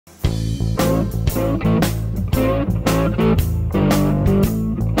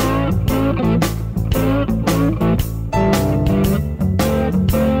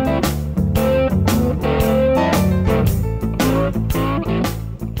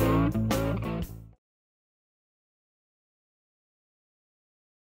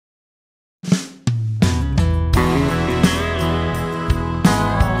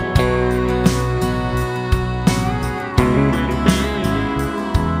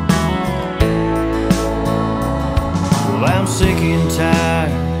Sick and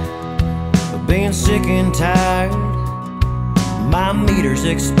tired of being sick and tired. My meter's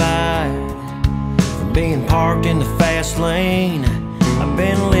expired from being parked in the fast lane. I've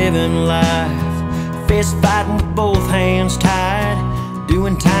been living life, fist fighting with both hands tied,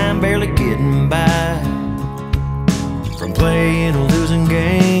 doing time, barely getting by from playing a losing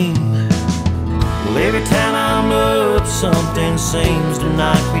game. Well, every time I'm up, something seems to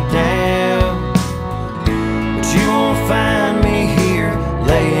knock me down. You won't find me here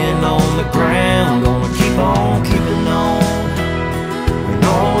laying on the ground. Gonna keep on keeping on. When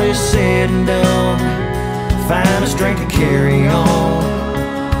all is said and done, find the strength to carry on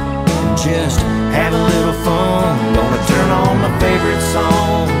and just have a little fun. Gonna turn on my favorite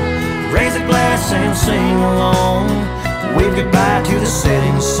song, raise a glass and sing along, wave goodbye to the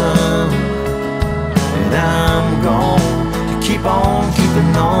setting sun. And I'm gonna keep on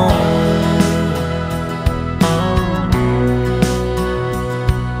keeping on.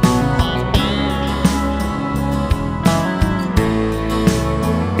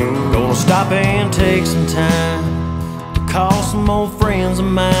 Stop and take some time to call some old friends of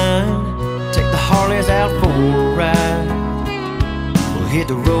mine. Take the Harleys out for a ride. We'll hit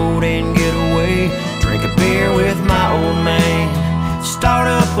the road and get away. Drink a beer with my old man. Start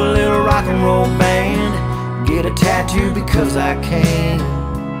up a little rock and roll band. Get a tattoo because I can.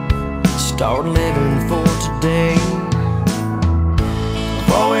 Start living for today.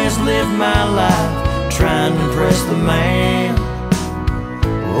 I've always lived my life trying to impress the man.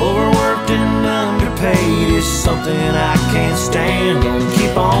 Overworked and underpaid is something I can't stand. Gonna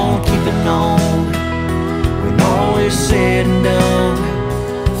keep on keeping on. When all is said and done,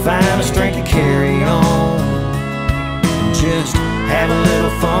 find the strength to carry on and just have a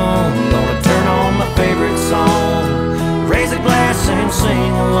little fun. Gonna turn on my favorite song, raise a glass and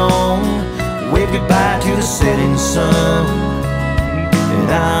sing along, wave goodbye to the setting sun.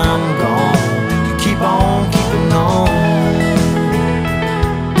 And I'm gonna keep on keeping on.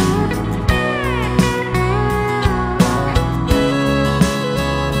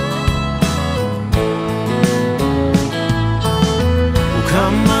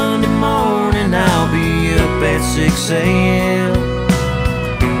 Come Monday morning, I'll be up at 6 a.m.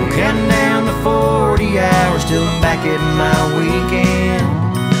 We're counting down to 40 hours till I'm back at my weekend.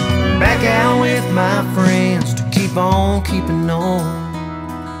 Back out with my friends to keep on keeping on.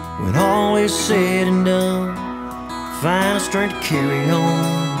 When all is said and done, find the strength to carry on.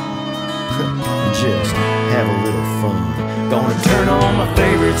 Just have a little fun. Gonna turn on my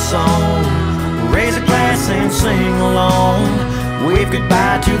favorite song, raise a glass and sing along, wave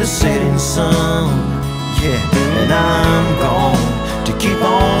goodbye to the setting sun. Yeah, and I'm gone to keep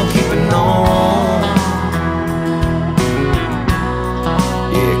on keeping on.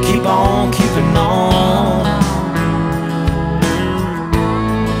 Yeah, keep on keeping on.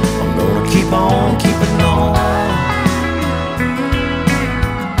 I'm gonna keep on keeping on.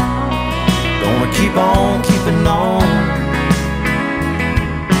 Gonna keep on keeping on.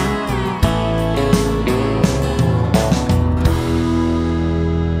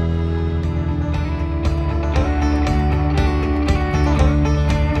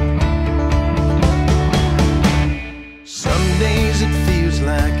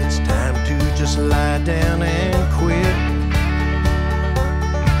 Just lie down and quit.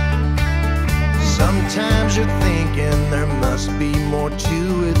 Sometimes you're thinking there must be more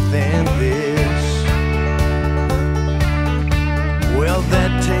to it than this. Well,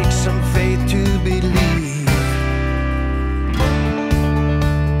 that takes some faith to believe.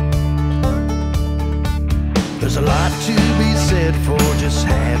 There's a lot to be said for just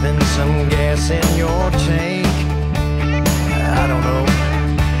having some gas in your tank. I don't know.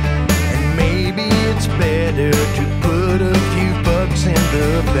 Maybe it's better to put a few bucks in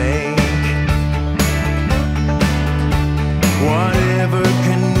the bank. Whatever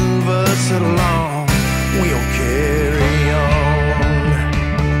can move us along, we'll carry on.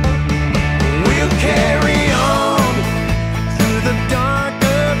 We'll carry on through the dark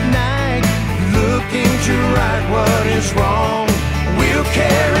of night, looking to right what is wrong. We'll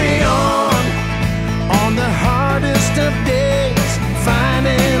carry on the hardest of days,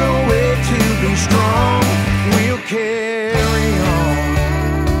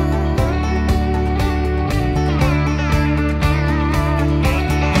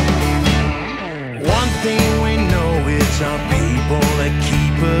 that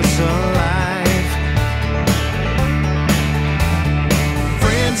keep us alive.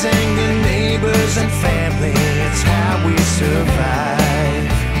 Friends and good neighbors and family, it's how we survive.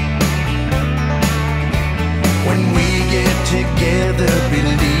 When we get together,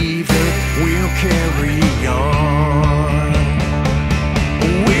 believe it, we'll carry on.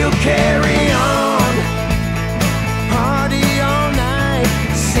 We'll carry on, party all night,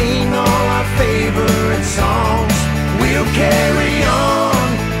 sing all our favorite songs. We'll carry on,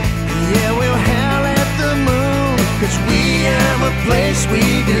 yeah, we'll howl at the moon, 'cause we have a place we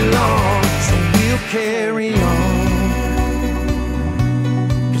belong. So we'll carry on,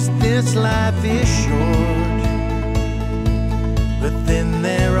 'cause this life is short, but then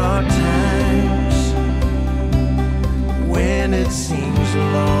there are times when it seems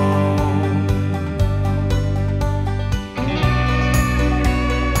long.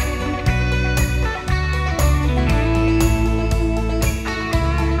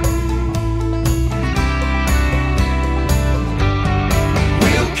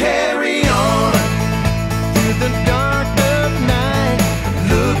 We'll carry on through the dark of night,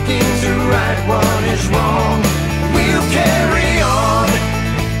 looking to right what is wrong. We'll carry on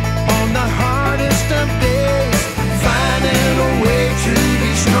the hardest of days, finding a way to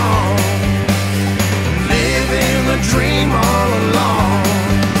be strong.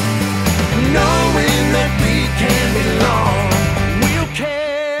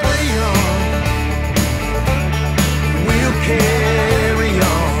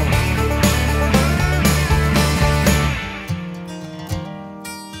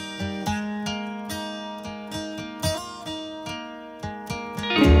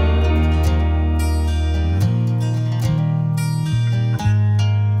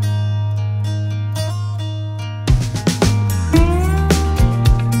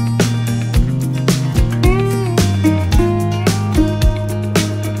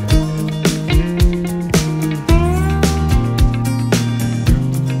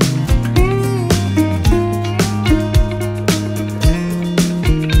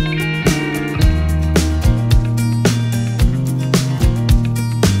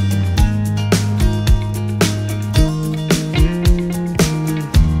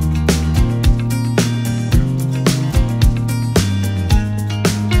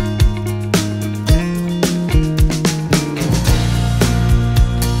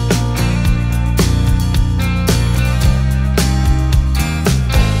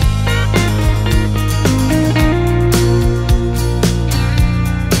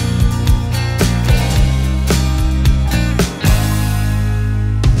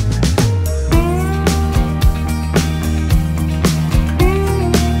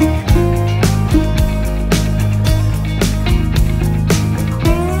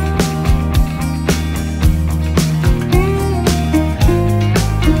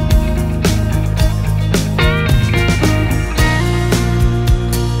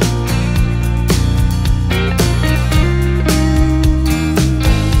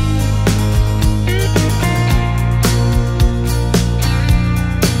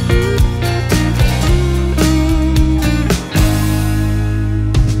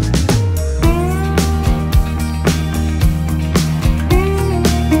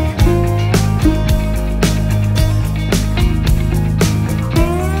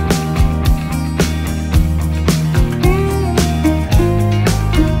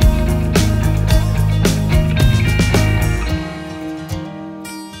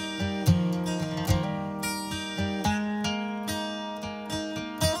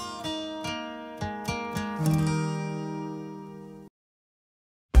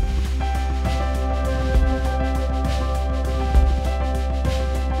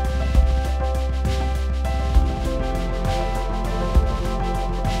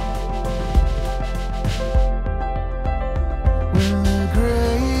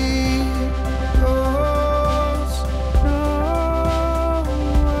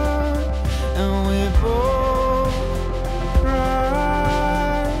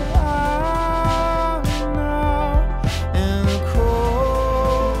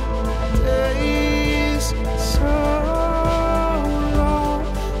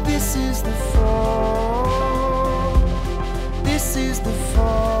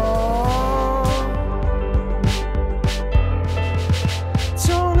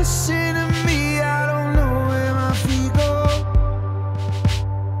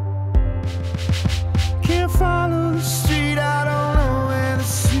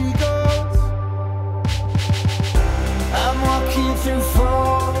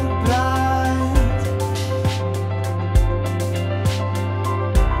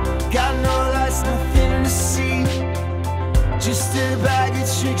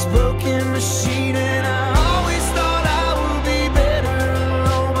 baggage chick's broken machine, and I always thought I would be better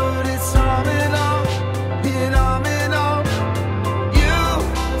alone, but it's arm in arm, in arm in arm. You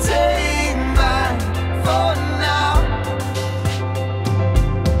take mine for now.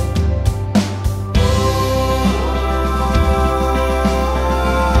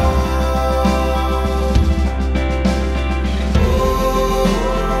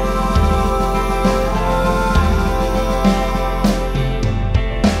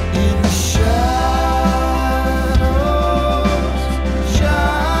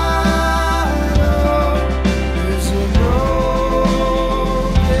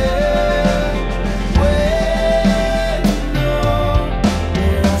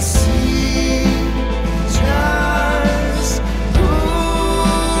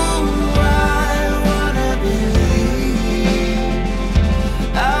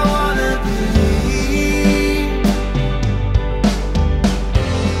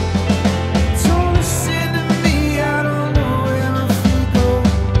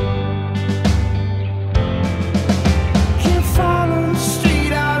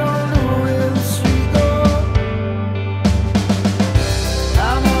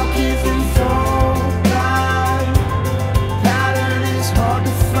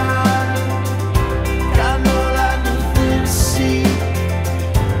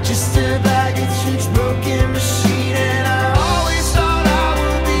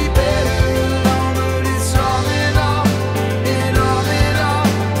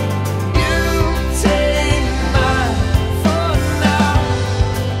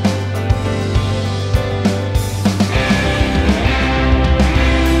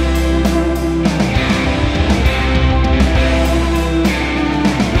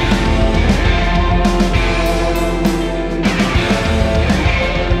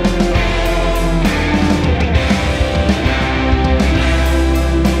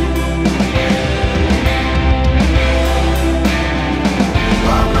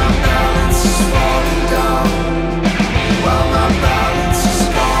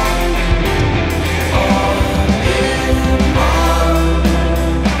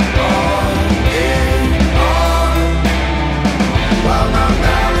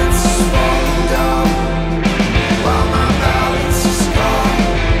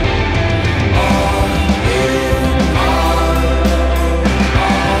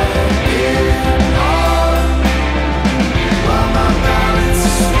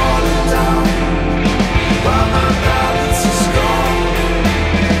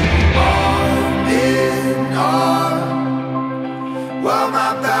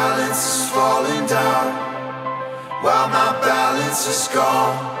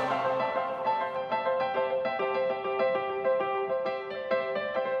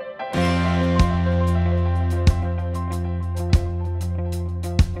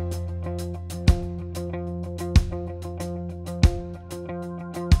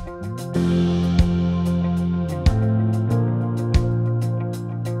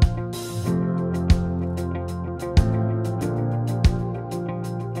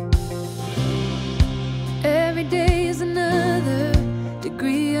 Every day is another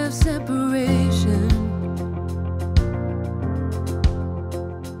degree of separation.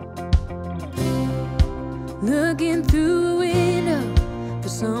 Looking through a window for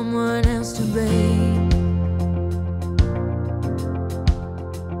someone else to blame.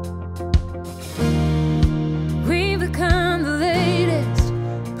 We've become the latest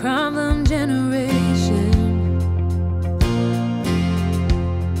problem generation.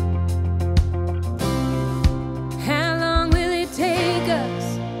 How long will it take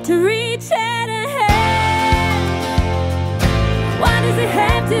us to reach out a hand? Why does it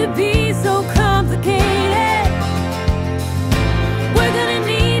have to be so complicated? We're gonna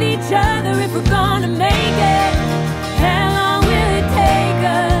need each other if we're gonna make it. How long will it take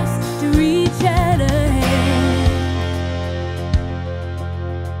us to reach out a hand?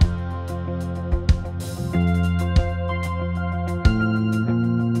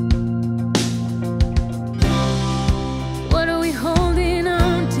 What are we holding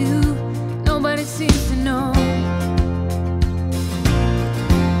on to? Nobody seems to know.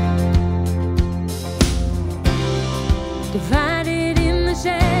 Divided in the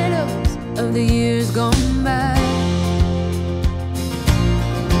shadows of the years gone by.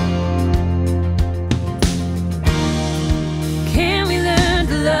 Can we learn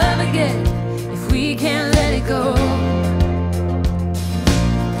to love again if we can't let it go?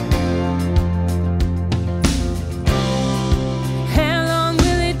 How long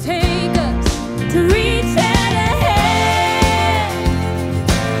will it take us to reach out a hand?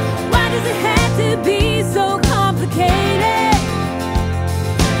 Why does it have to be so complicated?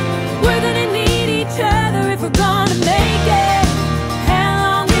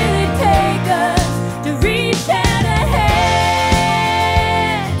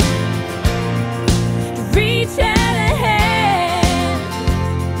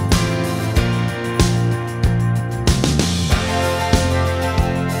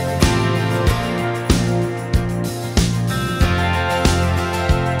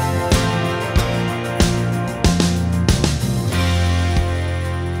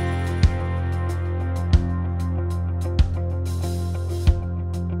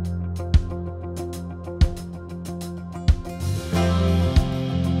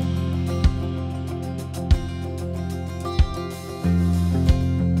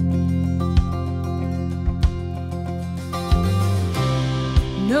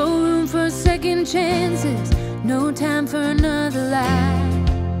 taking chances, no time for another lie.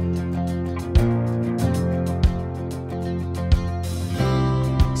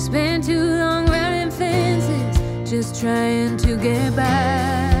 Spent too long running fences, just trying to get by.